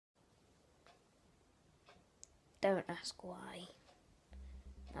Don't ask why.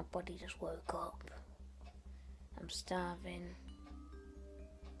 My body just woke up. I'm starving.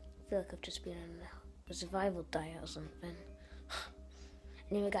 I feel like I've just been on a survival diet or something.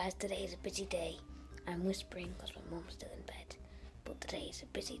 Anyway guys, today is a busy day. I'm whispering because my mum's still in bed. But today is a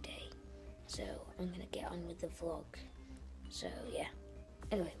busy day. So I'm going to get on with the vlog. So yeah.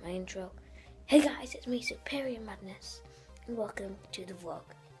 Anyway, my intro. Hey guys, it's me, Superior Madness. And welcome to the vlog.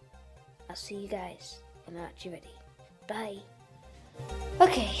 I'll see you guys when I'm actually ready. Bye.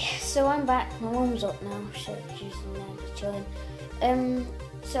 Okay, so I'm back. My mum's up now. She's in there just chilling.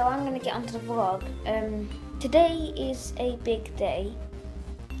 So I'm going to get onto the vlog. Today is a big day.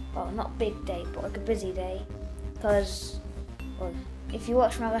 Well, not big day, but like a busy day. Because, well, if you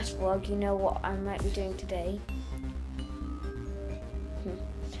watch my last vlog, you know what I might be doing today.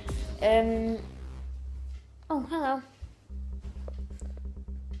 Oh, hello.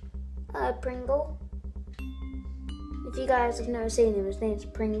 Hello, Pringle. If you guys have never seen him, his name's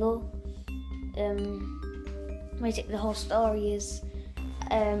Pringle. Basically the whole story is,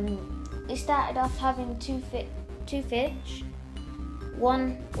 we started off having two fish.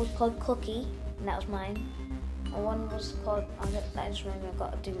 One was called Cookie, and that was mine. And one was called, I just remember I've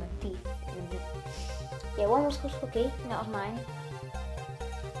got to do my teeth in a minute. Yeah, one was called Cookie, and that was mine.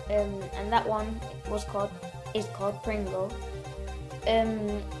 And that one is called Pringle.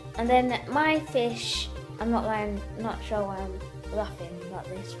 And then my fish, I'm not sure why I'm laughing about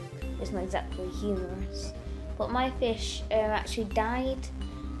this. It's not exactly humorous. But my fish actually died,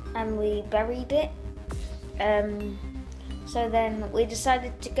 and we buried it. So then we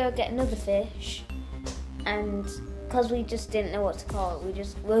decided to go get another fish, and because we just didn't know what to call it, we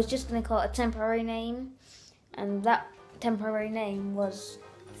was just going to call it a temporary name, and that temporary name was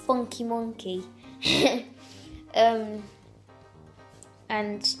Funky Monkey. And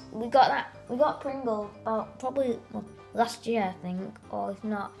we got Pringle about probably last year, I think, or if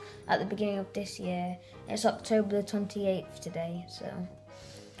not, at the beginning of this year. It's October the 28th today, so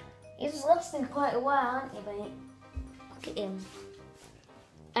he's lasting quite a while, hasn't he, mate? Look at him.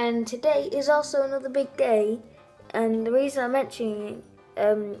 And today is also another big day, and the reason I'm mentioning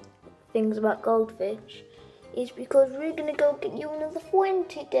things about goldfish is because we're gonna go get you another friend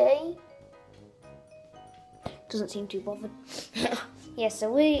today. Doesn't seem too bothered. Yeah,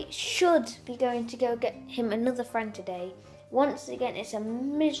 so we should be going to go get him another friend today. Once again, it's a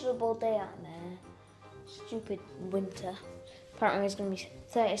miserable day out there. Stupid winter. Apparently there's going to be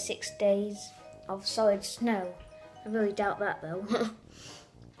 36 days of solid snow. I really doubt that though.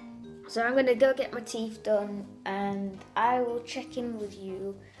 So I'm going to go get my teeth done, and I will check in with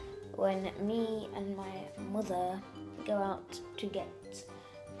you when me and my mother go out to get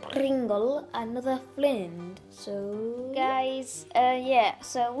Pringle another friend. So guys, yeah,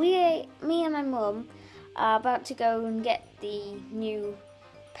 so me and my mum are about to go and get the new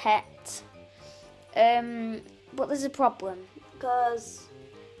pet. But there's a problem, because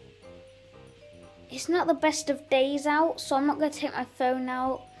it's not the best of days out, so I'm not going to take my phone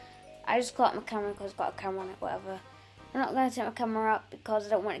out. I just got my camera because I've got a camera on it, whatever. I'm not going to take my camera out because I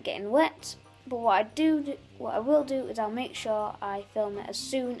don't want it getting wet. But what I will do is I'll make sure I film it as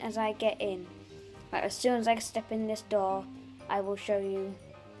soon as I get in. Like as soon as I step in this door, I will show you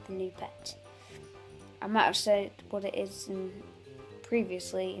the new pet. I might have said what it is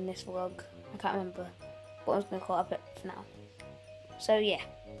previously in this vlog. I can't remember, but I'm just going to call it a pet for now. So yeah.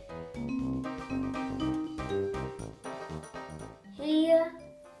 Here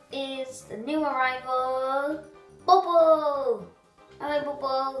is the new arrival, Bubble! Hello,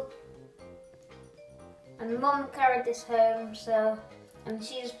 Bubble! And Mum carried this home, and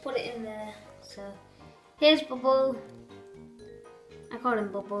she just put it in there. So here's Bubble. I call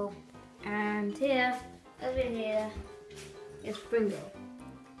him Bubble. And here, over here, is Pringle.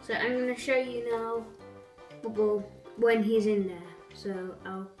 So I'm going to show you now Bubble when he's in there. So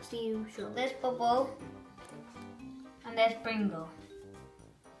I'll see you shortly. There's Bubble, and there's Pringle.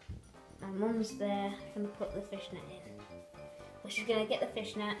 And Mum's there, going to put the fishnet in. Well, she's going to get the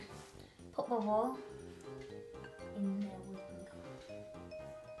fishnet, put Bubble in there with Pringle.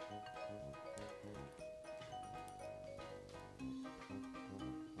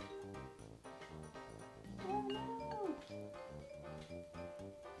 Oh no!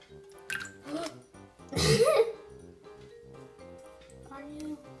 Are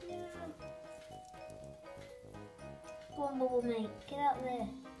you? Yeah. Go on, Bubble, mate. Get out there.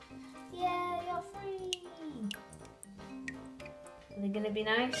 Yeah, you're free. Are they going to be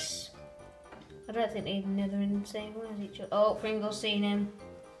nice? I don't think they even know they're in the same room as each other. Oh, Pringle's seen him.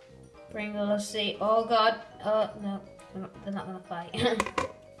 Pringle has seen. Oh God. Oh no, they're not going to fight.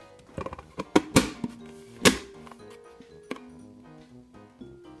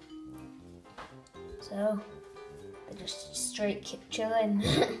 straight chilling.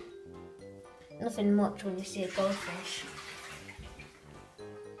 Nothing much when you see a goldfish.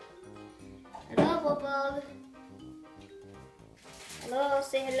 Hello, Bubble. Hello,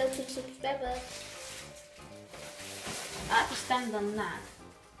 say hello to subscribers. I have to stand on that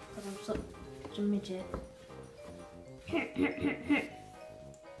because I'm such a midget.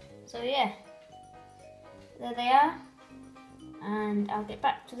 So yeah, there they are, and I'll get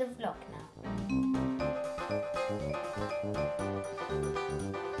back to the vlog now.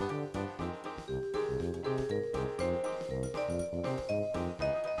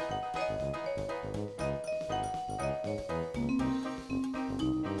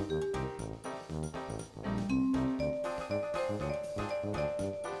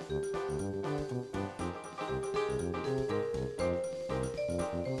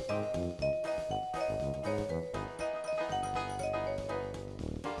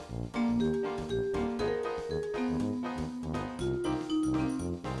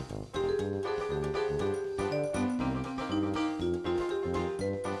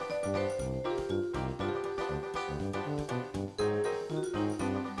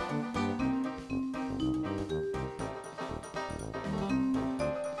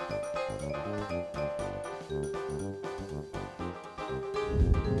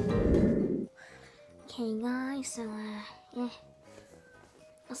 Okay guys, so yeah,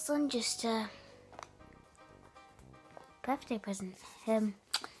 my son just birthday present.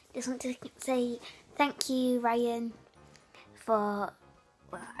 Just want to say thank you, Ryan, for,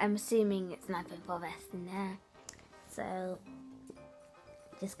 well, I'm assuming it's 9.4S in there, so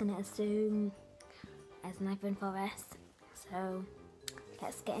just gonna assume as 9.4S. So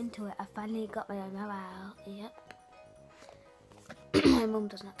let's get into it. I finally got my own mobile. Yep. My mum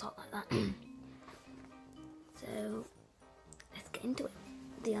does not talk like that. So let's get into it.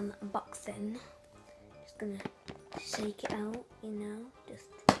 The unboxing. Just gonna shake it out, you know, just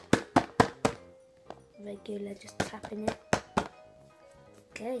regular, just tapping it.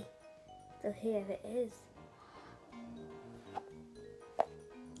 Okay, so here it is.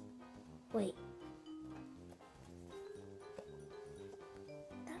 Wait.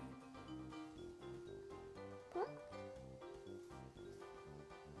 What?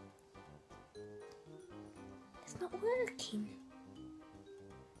 It's not working.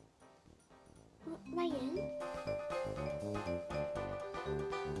 Ryan?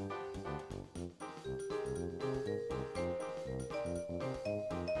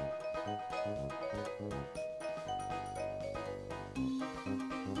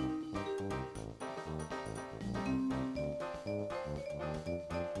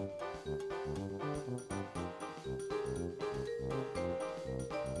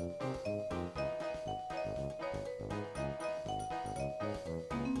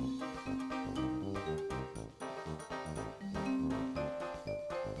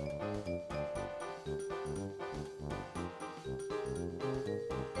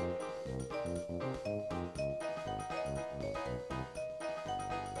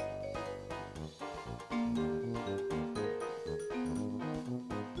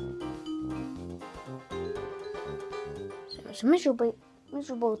 It's a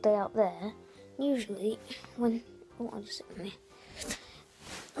miserable day out there. Usually, whenever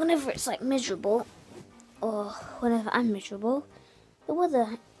it's like miserable, or whenever I'm miserable, the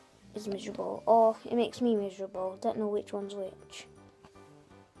weather is miserable, or it makes me miserable. Don't know which one's which.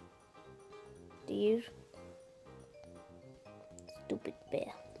 Do you? Stupid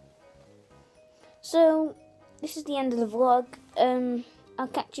bear. So, this is the end of the vlog. I'll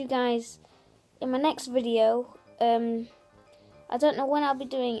catch you guys in my next video. I don't know when I'll be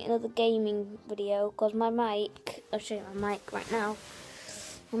doing another gaming video because my mic, I'll show you my mic right now.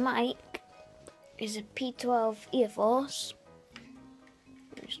 My mic is a P12 Ear Force.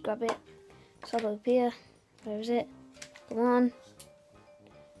 Just grab it. It's all up here. Where is it? Come on.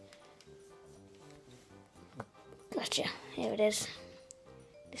 Gotcha. Here it is.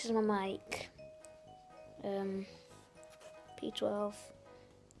 This is my mic. P12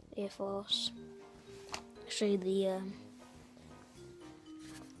 Ear Force. I'll show you the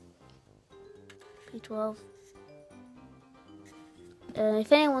P12.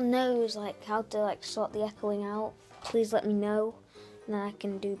 If anyone knows like how to like sort the echoing out, please let me know, and then I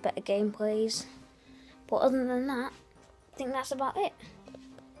can do better gameplays. But other than that, I think that's about it.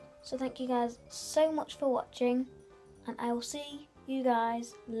 So thank you guys so much for watching, and I will see you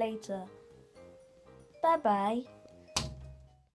guys later. Bye bye.